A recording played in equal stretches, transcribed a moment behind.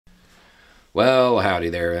Well, howdy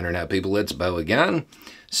there, Internet people. It's Bo again.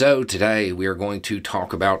 So today we are going to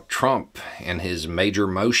talk about Trump and his major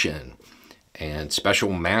motion and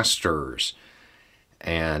special masters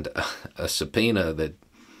and a subpoena that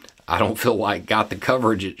I don't feel like got the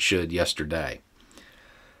coverage it should yesterday.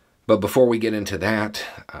 But before we get into that,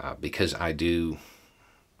 because I do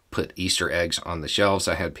put Easter eggs on the shelves,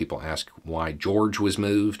 I had people ask why George was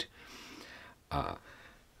moved.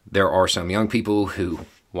 There are some young people who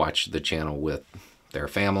watch the channel with their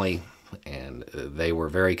family, and they were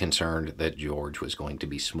very concerned that George was going to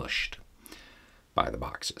be smushed by the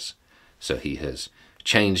boxes. So he has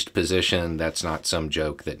changed position. That's not some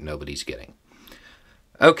joke that nobody's getting.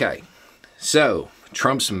 Okay, so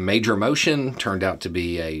Trump's major motion turned out to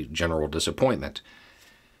be a general disappointment.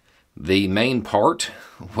 The main part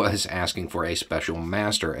was asking for a special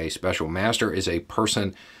master. A special master is a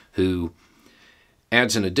person who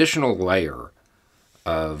adds an additional layer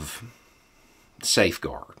of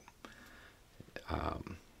safeguard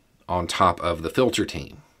on top of the filter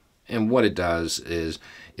team. And what it does is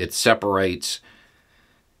it separates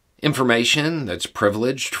information that's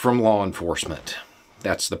privileged from law enforcement.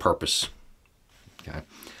 That's the purpose. Okay.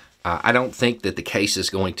 I don't think that the case is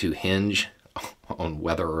going to hinge on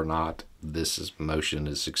whether or not this motion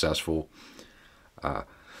is successful.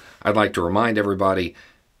 I'd like to remind everybody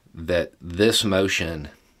that this motion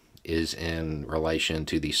is in relation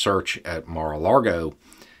to the search at Mar-a-Lago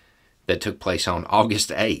that took place on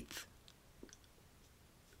August 8th,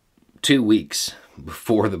 2 weeks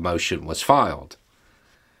before the motion was filed.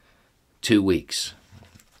 2 weeks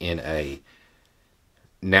in a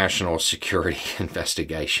national security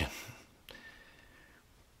investigation.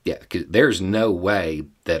 Yeah, 'cause there's no way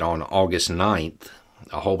that on August 9th,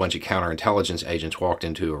 a whole bunch of counterintelligence agents walked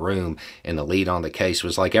into a room and the lead on the case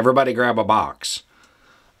was like, everybody grab a box.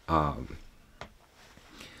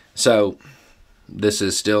 So this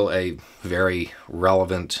is still a very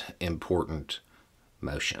relevant, important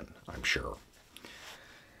motion, I'm sure.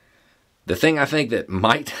 The thing I think that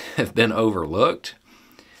might have been overlooked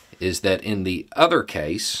is that in the other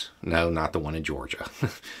case, no, not the one in Georgia,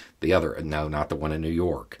 not the one in New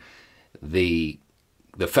York, the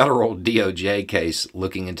federal DOJ case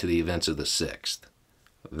looking into the events of the 6th,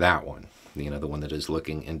 that one, the one that is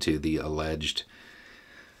looking into the alleged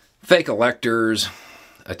fake electors'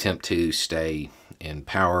 attempt to stay in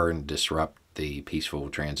power and disrupt the peaceful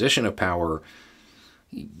transition of power,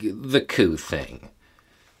 the coup thing.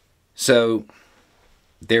 So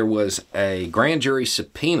there was a grand jury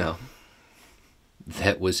subpoena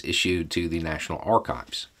that was issued to the National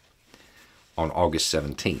Archives on August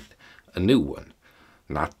 17th, a new one,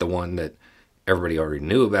 not the one that everybody already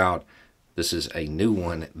knew about. This is a new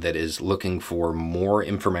one that is looking for more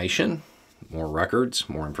information, more records,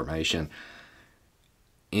 more information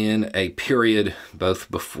in a period both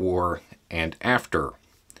before and after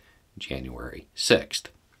January 6th.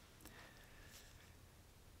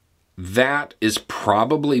 That is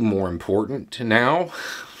probably more important now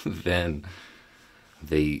than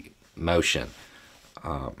the motion.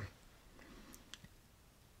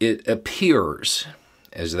 It appears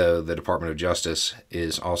as though the Department of Justice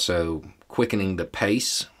is also quickening the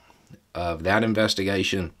pace of that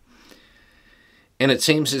investigation. And it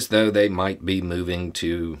seems as though they might be moving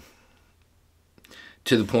to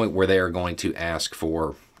the point where they are going to ask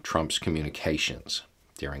for Trump's communications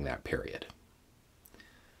during that period.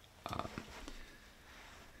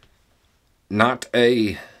 Not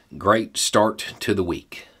a great start to the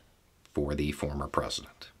week for the former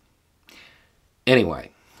president.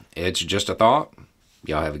 Anyway, it's just a thought.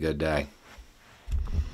 Y'all have a good day.